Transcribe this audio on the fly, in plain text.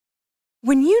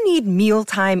When you need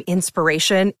mealtime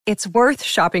inspiration, it's worth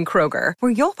shopping Kroger,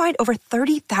 where you'll find over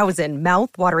 30,000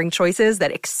 mouth-watering choices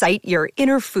that excite your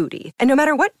inner foodie. And no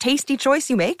matter what tasty choice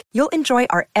you make, you'll enjoy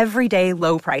our everyday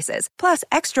low prices, plus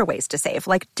extra ways to save,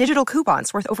 like digital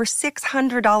coupons worth over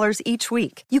 $600 each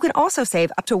week. You can also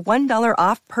save up to $1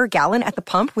 off per gallon at the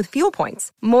pump with fuel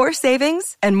points. More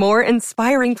savings and more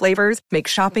inspiring flavors make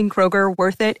shopping Kroger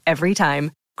worth it every time.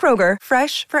 Kroger,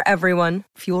 fresh for everyone.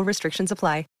 Fuel restrictions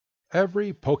apply.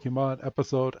 Every Pokemon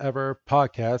Episode Ever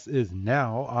podcast is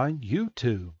now on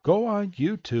YouTube. Go on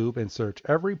YouTube and search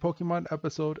Every Pokemon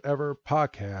Episode Ever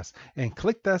podcast and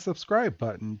click that subscribe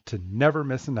button to never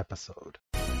miss an episode.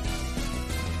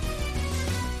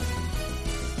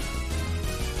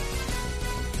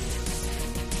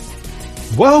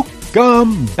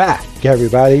 Welcome back,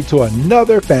 everybody, to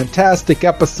another fantastic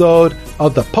episode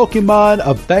of the Pokemon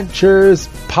Adventures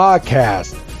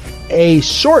podcast. A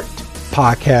short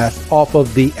podcast off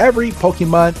of the Every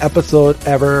Pokemon Episode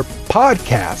Ever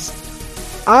podcast.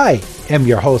 I am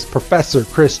your host, Professor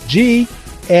Chris G,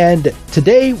 and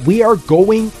today we are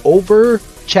going over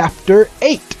Chapter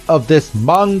 8 of this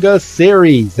manga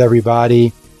series,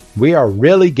 everybody. We are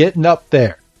really getting up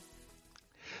there.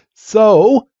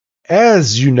 So,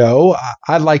 as you know,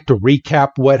 I'd like to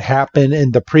recap what happened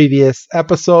in the previous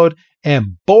episode.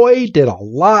 And boy, did a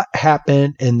lot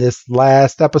happen in this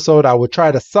last episode. I will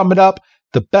try to sum it up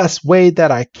the best way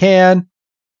that I can.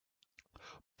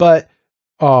 But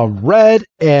Red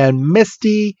and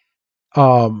Misty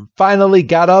finally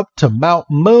got up to Mount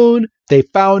Moon. They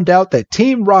found out that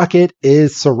Team Rocket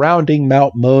is surrounding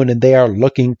Mount Moon and they are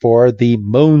looking for the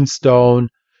Moonstone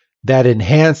that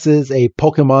enhances a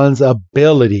Pokemon's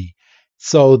ability.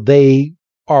 So they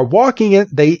are walking in,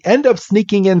 they end up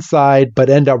sneaking inside, but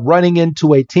end up running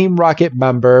into a Team Rocket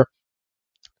member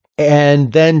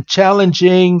and then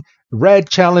Red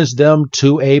challenged them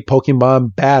to a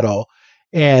Pokemon battle.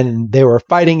 And they were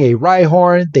fighting a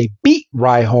Rhyhorn. They beat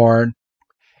Rhyhorn.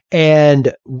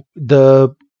 And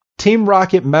the Team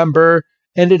Rocket member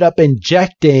ended up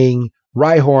injecting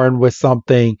Rhyhorn with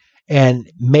something and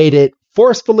made it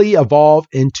forcefully evolve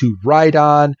into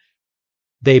Rhydon.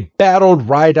 They battled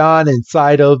Rhydon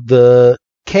inside of the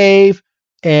cave,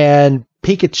 and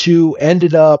Pikachu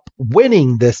ended up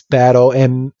winning this battle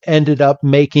and ended up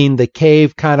making the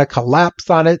cave kind of collapse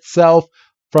on itself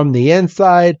from the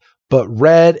inside. But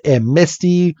Red and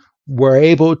Misty were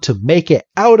able to make it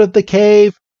out of the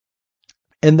cave.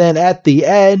 And then at the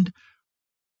end,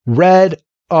 Red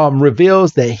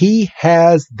reveals that he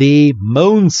has the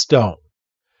Moonstone.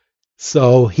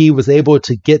 So he was able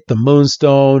to get the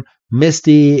Moonstone.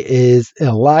 Misty is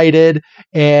elated,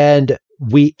 and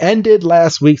we ended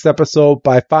last week's episode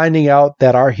by finding out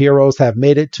that our heroes have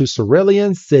made it to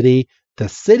Cerulean City, the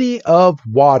city of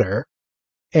water.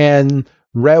 And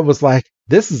Red was like,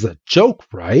 this is a joke,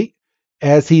 right?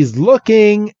 As he's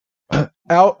looking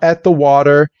out at the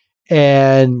water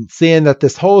and seeing that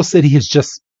this whole city is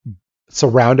just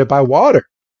surrounded by water.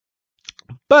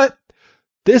 But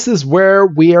this is where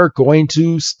we are going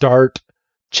to start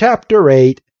Chapter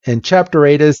 8. And Chapter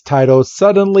 8 is titled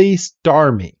Suddenly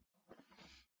Starmie.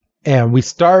 And we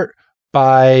start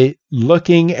by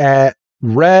looking at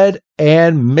Red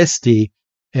and Misty.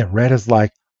 And Red is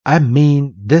like, I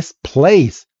mean, this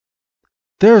place.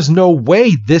 There's no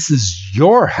way this is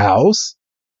your house.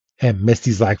 And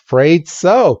Misty's like, afraid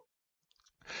so.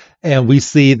 And we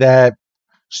see that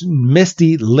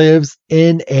Misty lives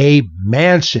in a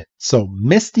mansion. So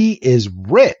Misty is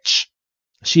rich.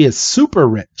 She is super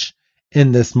rich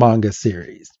in this manga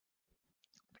series.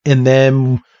 And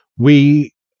then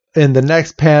in the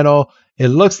next panel, it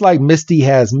looks like Misty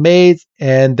has maids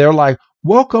and they're like,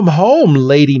 welcome home,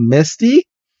 Lady Misty.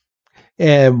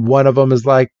 And one of them is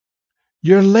like,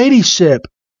 your ladyship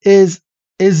is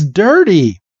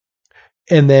dirty.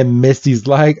 And then Misty's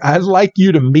like, I'd like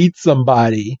you to meet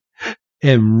somebody.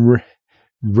 And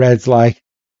Red's like,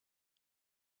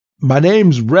 my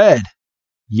name's Red.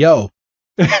 Yo.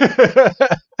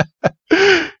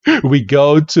 We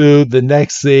go to the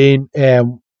next scene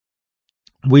and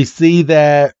we see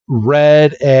that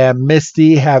Red and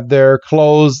Misty have their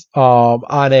clothes on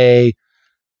a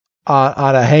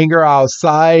hanger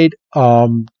outside.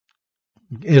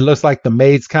 It looks like the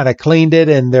maids kind of cleaned it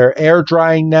and they're air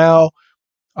drying now.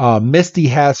 Misty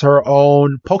has her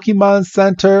own Pokemon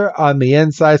Center on the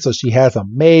inside, so she has a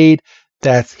maid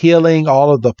that's healing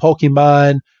all of the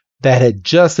Pokemon that had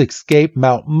just escaped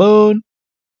Mount Moon.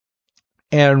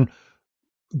 And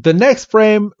the next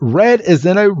frame, Red is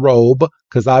in a robe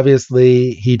because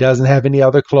obviously he doesn't have any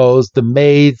other clothes. The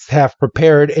maids have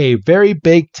prepared a very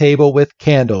big table with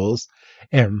candles.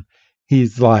 And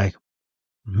he's like,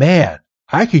 man,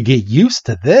 I could get used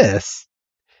to this.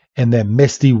 And then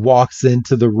Misty walks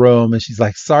into the room and she's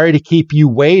like, sorry to keep you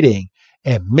waiting.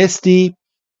 And Misty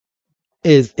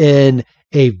is in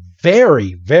a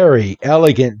very, very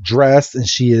elegant dress, and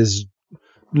she is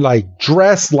like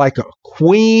dressed like a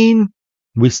queen.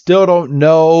 We still don't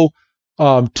know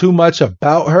too much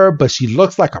about her, but she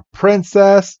looks like a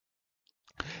princess.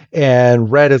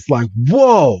 And Red is like,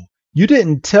 whoa, you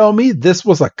didn't tell me this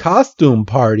was a costume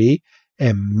party.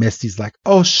 And Misty's like,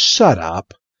 oh, shut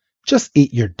up. Just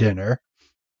eat your dinner.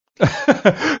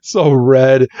 So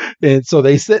Red, and so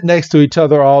they sit next to each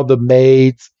other. All the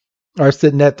maids are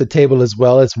sitting at the table as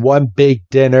well. It's one big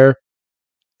dinner.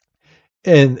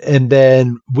 And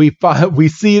then we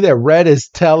see that Red is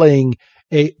telling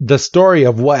the story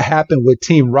of what happened with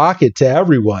Team Rocket to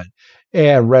everyone.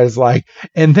 And Red's like,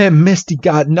 and then Misty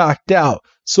got knocked out.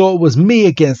 So it was me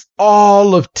against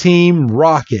all of Team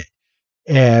Rocket.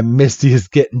 And Misty is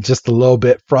getting just a little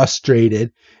bit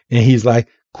frustrated. And he's like,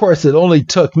 of course, it only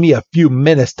took me a few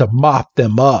minutes to mop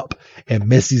them up. And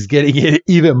Misty's getting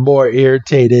even more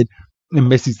irritated. And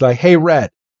Misty's like, hey,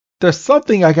 Red, there's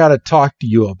something I got to talk to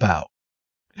you about.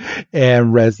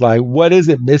 And Red's like, what is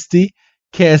it, Misty?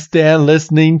 Can't stand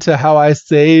listening to how I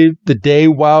saved the day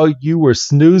while you were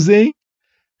snoozing.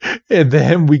 And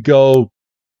then we go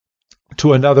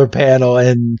to another panel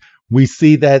and we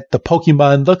see that the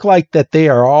Pokemon look like that they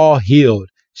are all healed.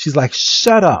 She's like,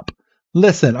 shut up.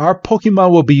 Listen, our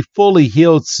Pokemon will be fully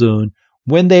healed soon.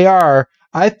 When they are,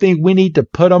 I think we need to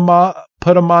put them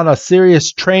on a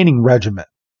serious training regimen.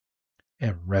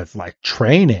 And Red's like,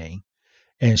 training?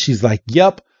 And she's like,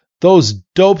 yep, those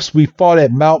dopes we fought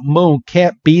at Mount Moon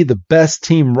can't be the best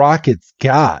Team Rocket's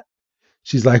got.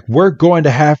 She's like, we're going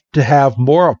to have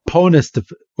more opponents to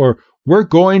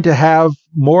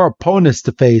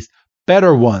face,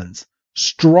 better ones,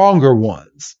 stronger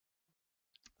ones.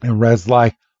 And Red's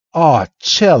like, oh,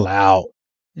 chill out.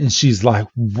 And she's like,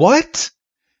 what?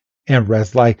 And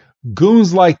Red's like,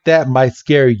 goons like that might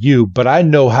scare you, but I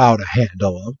know how to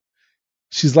handle them.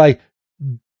 She's like,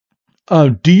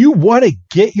 do you want to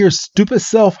get your stupid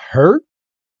self hurt?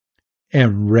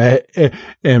 And Red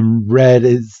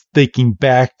is thinking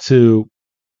back to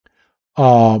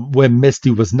when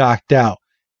Misty was knocked out.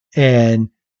 And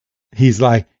he's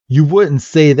like, you wouldn't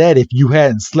say that if you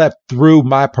hadn't slept through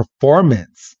my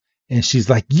performance. And she's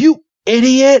like, you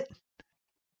idiot.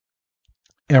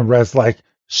 And Red's like,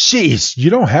 sheesh, you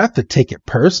don't have to take it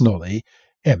personally.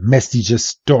 And Misty just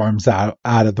storms out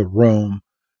of the room.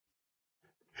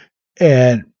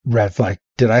 And Red's like,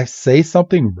 did I say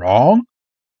something wrong?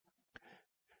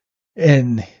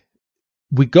 And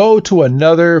we go to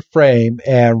another frame,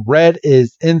 and Red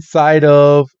is inside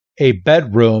of a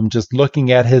bedroom just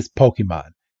looking at his Pokemon.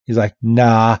 He's like,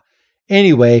 nah.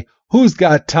 Anyway, who's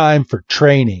got time for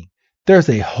training? There's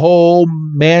a whole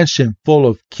mansion full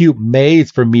of cute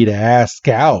maids for me to ask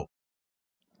out.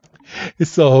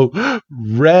 So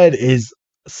Red is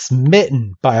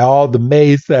smitten by all the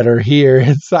maids that are here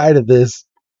inside of this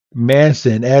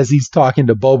mansion as he's talking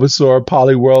to Bulbasaur,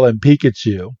 Poliwhirl, and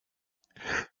Pikachu.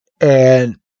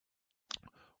 And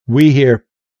we hear,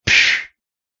 psh,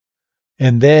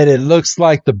 and then it looks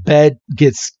like the bed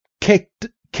gets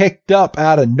kicked up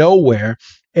out of nowhere,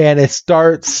 and it's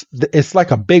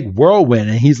like a big whirlwind.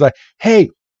 And he's like, hey,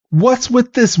 what's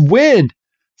with this wind?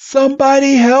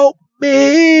 Somebody help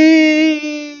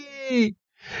me.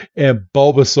 And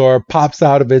Bulbasaur pops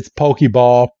out of its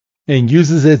Pokeball and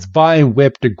uses its Vine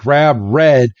Whip to grab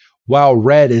Red while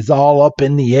Red is all up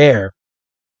in the air.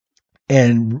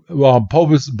 And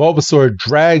Bulbasaur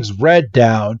drags Red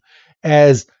down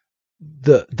as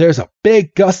there's a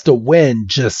big gust of wind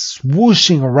just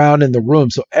swooshing around in the room,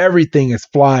 so everything is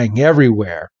flying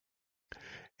everywhere.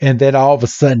 And then all of a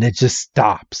sudden it just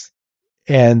stops.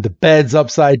 And the bed's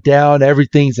upside down,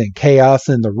 everything's in chaos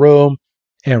in the room,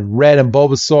 and Red and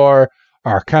Bulbasaur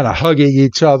are kind of hugging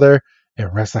each other,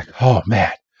 and Red's like, oh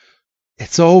man,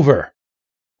 it's over.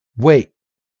 Wait,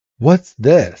 what's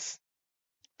this?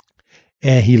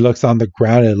 And he looks on the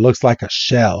ground and it looks like a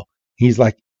shell. He's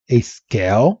like, a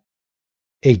scale?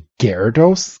 A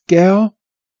Gyarados scale?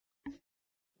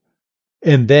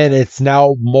 And then it's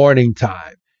now morning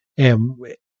time. And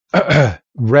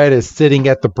Red is sitting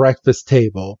at the breakfast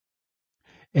table.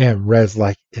 And Red's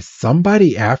like, is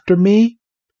somebody after me?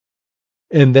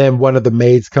 And then one of the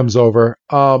maids comes over.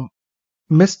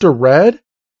 Mr. Red?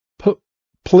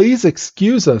 Please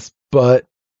excuse us, but...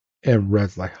 And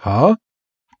Red's like, huh?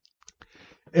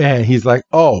 And he's like,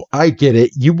 oh, I get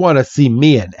it. You want to see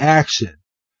me in action.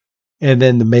 And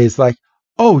then the maid's like,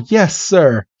 oh, yes,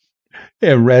 sir.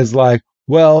 And Red's like,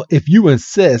 well, if you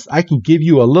insist, I can give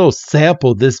you a little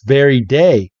sample this very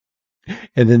day.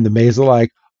 And then the maids are like,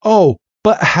 oh,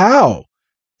 but how?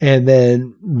 And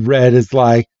then Red is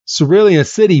like, Cerulean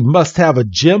City must have a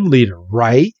gym leader,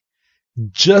 right?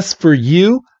 Just for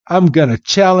you, I'm going to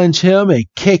challenge him and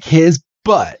kick his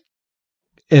butt.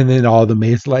 And then all the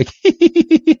maids are like,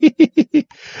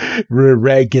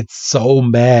 Red gets so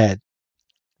mad.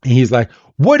 And he's like,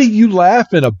 what are you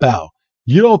laughing about?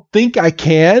 You don't think I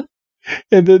can?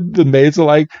 And then the maids are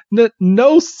like,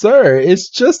 no, sir. It's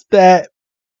just that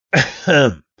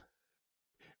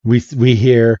we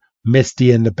hear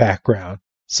Misty in the background.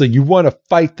 So you want to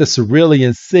fight the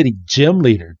Cerulean City gym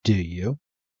leader, do you?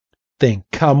 Then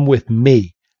come with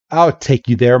me. I'll take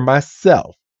you there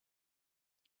myself.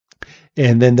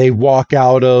 And then they walk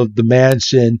out of the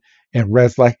mansion and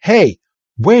Red's like, hey,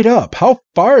 wait up. How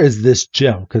far is this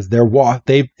gym? Because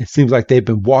it seems like they've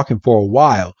been walking for a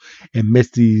while. And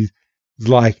Misty's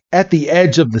like, at the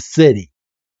edge of the city.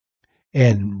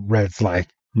 And Red's like,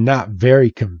 not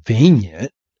very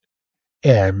convenient.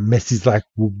 And Misty's like,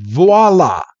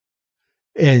 voila.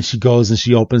 And she goes and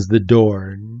she opens the door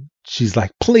and she's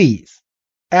like, please,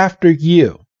 after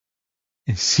you.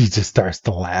 And she just starts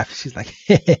to laugh. She's like,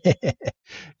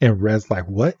 and Red's like,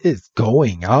 what is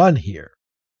going on here?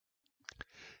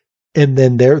 And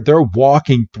then they're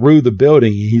walking through the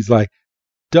building and he's like,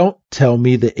 don't tell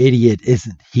me the idiot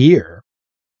isn't here.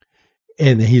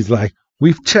 And he's like,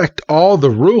 we've checked all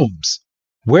the rooms.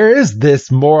 Where is this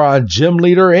moron gym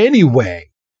leader anyway?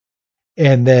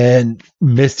 And then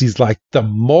Misty's like, the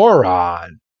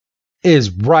moron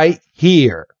is right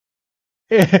here.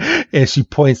 And she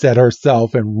points at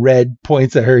herself and Red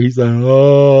points at her. He's like,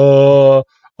 oh,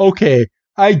 okay,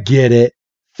 I get it.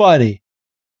 Funny.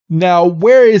 Now,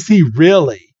 where is he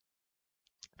really?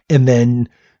 And then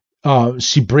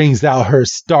she brings out her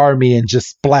Starmie and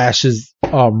just splashes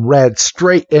Red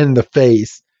straight in the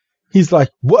face. He's like,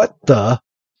 what the?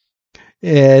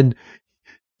 And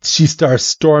she starts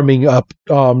storming up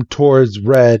towards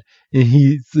Red. And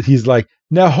he's like,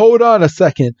 now hold on a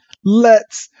second.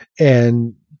 Let's.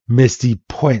 And Misty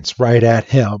points right at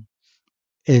him.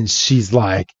 And she's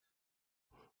like,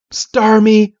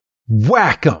 Starmie,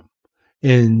 whack him.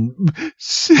 And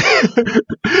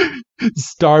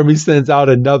Starmie sends out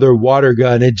another water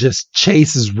gun and just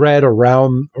chases Red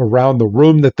around the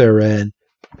room that they're in.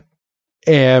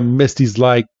 And Misty's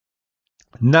like,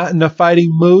 not in a fighting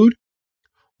mood?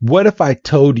 What if I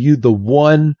told you the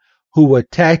one who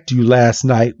attacked you last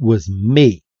night was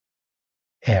me?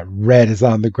 And Red is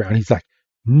on the ground. He's like,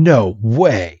 no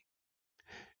way.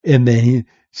 And then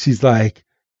she's like,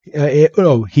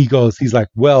 he's like,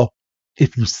 well,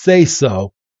 if you say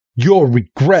so, you'll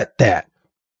regret that.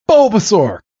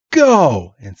 Bulbasaur,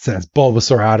 go! And sends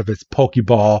Bulbasaur out of its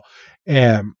Pokeball.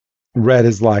 And Red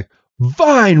is like,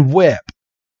 Vine Whip!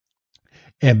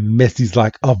 And Misty's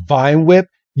like, a Vine Whip?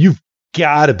 You've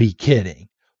got to be kidding.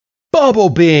 Bubble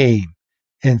Beam!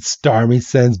 And Starmie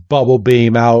sends Bubble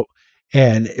Beam out.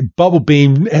 And Bubble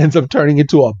Beam ends up turning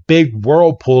into a big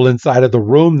whirlpool inside of the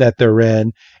room that they're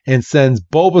in and sends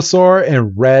Bulbasaur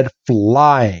and Red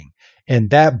flying. And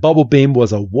that Bubble Beam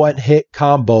was a one-hit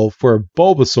combo for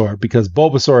Bulbasaur because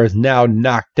Bulbasaur is now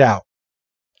knocked out.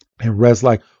 And Red's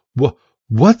like,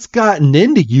 what's gotten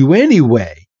into you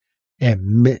anyway?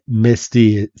 And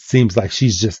Misty, it seems like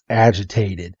she's just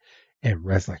agitated. And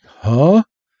Red's like, huh?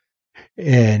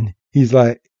 And he's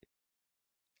like,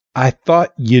 I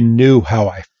thought you knew how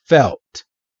I felt.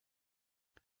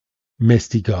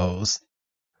 Misty goes,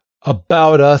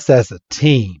 about us as a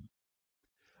team.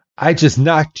 I just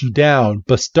knocked you down,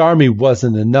 but Starmie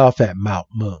wasn't enough at Mount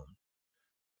Moon.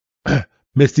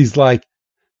 Misty's like,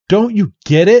 don't you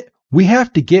get it? We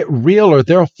have to get real or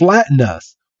they'll flatten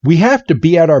us. We have to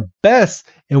be at our best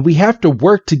and we have to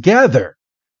work together.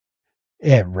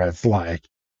 And Red's like,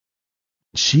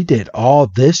 she did all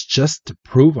this just to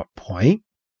prove a point?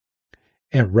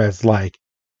 And Red's like,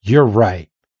 you're right.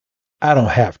 I don't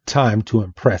have time to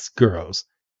impress girls.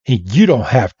 And you don't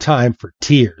have time for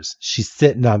tears. She's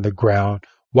sitting on the ground,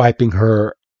 wiping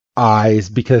her eyes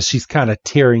because she's kind of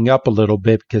tearing up a little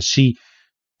bit because she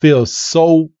feels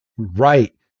so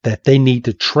right that they need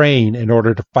to train in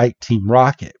order to fight Team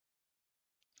Rocket.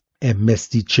 And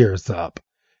Misty cheers up.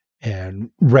 And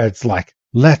Red's like,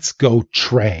 let's go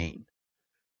train.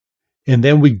 And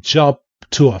then we jump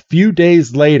to a few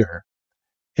days later.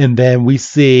 And then we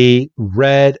see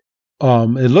Red.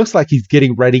 It looks like he's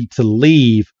getting ready to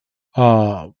leave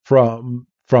from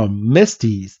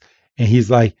Misty's. And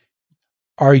he's like,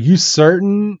 are you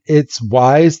certain it's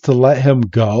wise to let him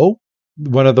go?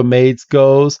 One of the maids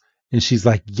goes. And she's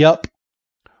like, yup.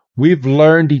 We've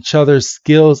learned each other's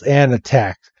skills and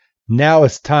attacks. Now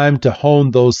it's time to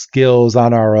hone those skills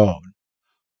on our own.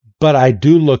 But I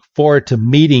do look forward to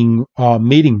meeting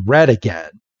Red again.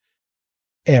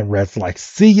 And Red's like,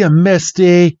 see ya,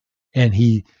 Misty. And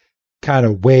he kind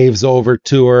of waves over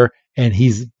to her, and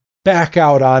he's back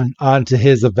out onto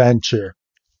his adventure.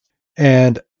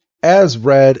 And as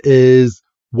Red is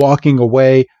walking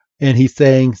away and he's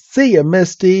saying, see ya,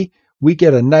 Misty, we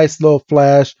get a nice little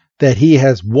flash that he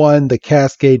has won the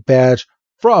Cascade badge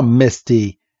from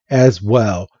Misty as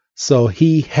well. So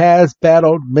he has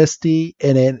battled Misty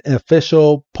in an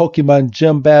official Pokemon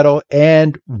Gym battle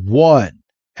and won,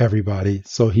 everybody.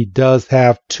 So he does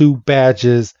have 2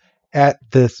 badges at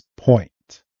this point.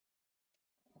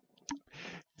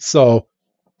 So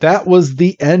that was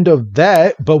the end of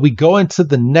that, but we go into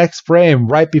the next frame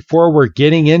right before we're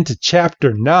getting into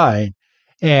chapter 9,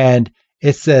 and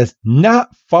it says,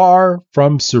 not far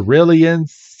from Cerulean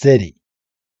City.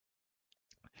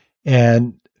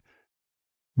 And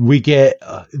we get,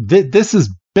 this is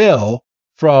Bill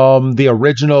from the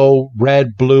original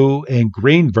red, blue, and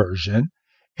green version,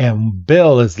 and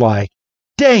Bill is like,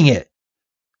 dang it,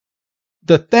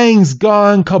 the thing's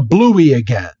gone kablooey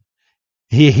again.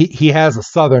 He has a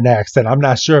southern accent. I'm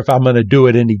not sure if I'm going to do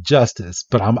it any justice,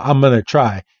 but I'm going to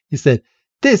try. He said,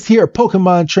 this here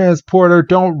Pokemon transporter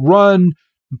don't run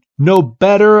no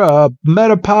better a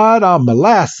Metapod on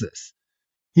molasses.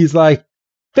 He's like,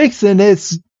 fixing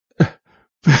it's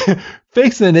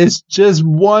just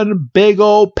one big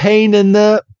old pain in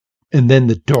the... And then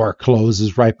the door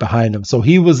closes right behind him. So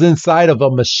he was inside of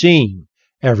a machine,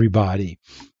 everybody.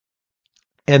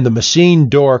 And the machine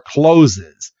door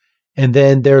closes. And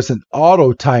then there's an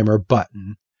auto timer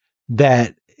button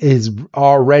that is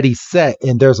already set.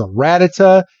 And there's a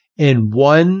Rattata in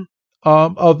one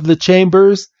of the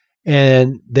chambers.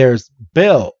 And there's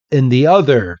Bill in the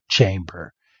other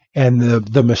chamber. And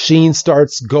the machine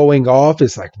starts going off.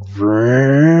 It's like,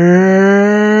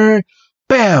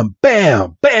 bam,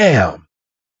 bam, bam.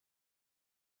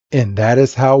 And that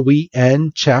is how we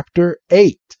end chapter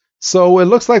 8. So it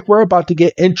looks like we're about to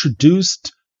get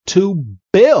introduced to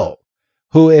Bill,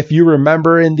 who, if you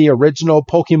remember in the original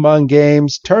Pokemon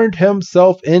games, turned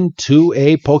himself into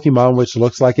a Pokemon, which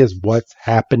looks like is what's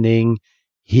happening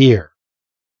here.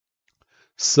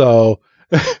 So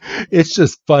it's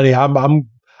just funny.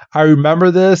 I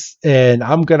remember this, and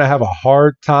I'm gonna have a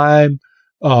hard time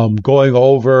going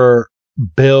over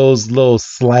Bill's little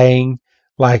slang.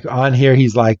 Like on here,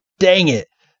 he's like, dang it,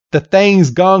 the thing's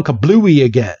gone kablooey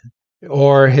again.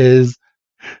 Or his,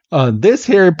 this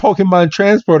here Pokemon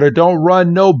transporter don't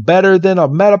run no better than a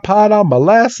Metapod on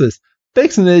molasses.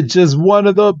 Fixing it just one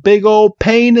of the big old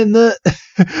pain in the...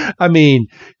 I mean,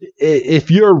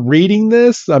 if you're reading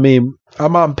this, I mean,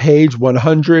 I'm on page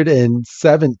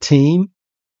 117.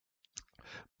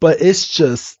 But it's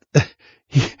just...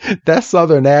 that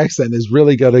southern accent is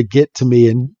really going to get to me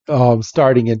in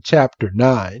starting in chapter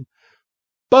 9.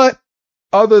 But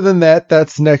other than that,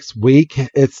 that's next week.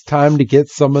 It's time to get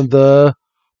some of the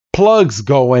plugs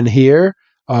going here.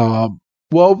 Well,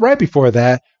 right before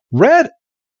that, Red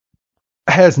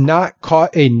has not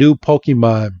caught a new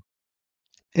Pokemon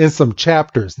in some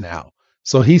chapters now.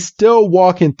 So he's still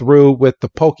walking through with the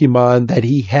Pokemon that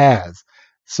he has.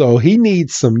 So he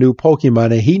needs some new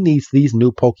Pokemon, and he needs these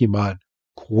new Pokemon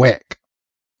quick.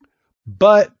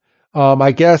 But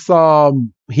I guess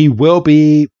he will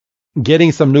be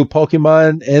getting some new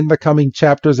Pokemon in the coming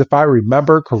chapters, if I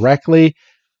remember correctly.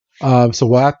 So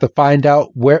we'll have to find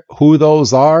out who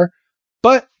those are.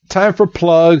 But time for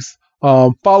plugs.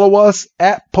 Follow us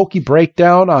at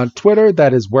PokeBreakdown on Twitter.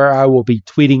 That is where I will be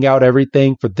tweeting out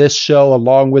everything for this show,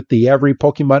 along with the Every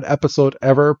Pokemon Episode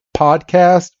Ever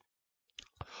podcast.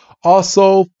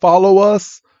 Also, follow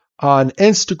us on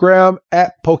Instagram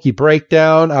at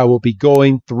PokeBreakdown. I will be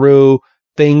going through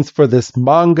things for this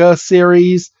manga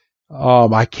series.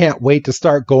 I can't wait to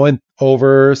start going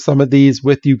over some of these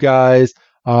with you guys.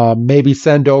 Maybe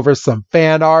send over some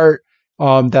fan art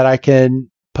that I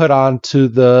can put onto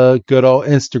the good old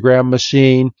Instagram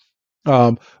machine.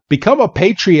 Become a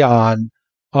Patreon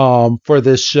for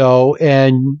this show,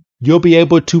 and you'll be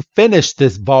able to finish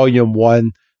this volume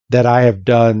 1 that I have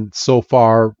done so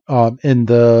far in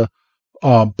the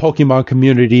Pokemon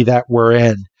community that we're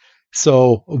in.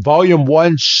 So volume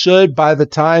 1 should, by the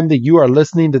time that you are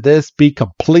listening to this, be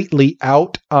completely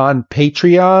out on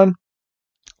Patreon.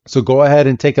 So go ahead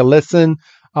and take a listen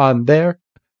on there.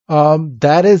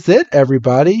 That is it,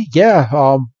 everybody.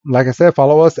 Yeah, like I said,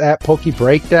 follow us at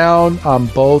PokeBreakdown on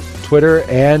both Twitter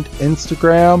and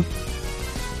Instagram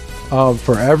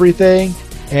for everything.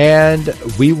 And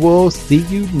we will see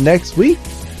you next week.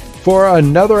 for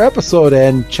another episode,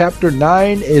 and chapter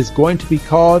 9 is going to be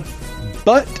called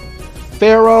But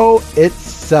Pharaoh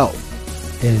Itself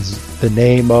is the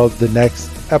name of the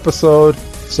next episode.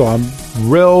 So I'm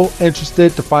real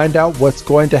interested to find out what's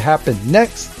going to happen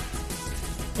next,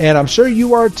 and I'm sure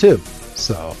you are too.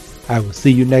 So I will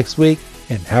see you next week,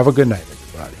 and have a good night.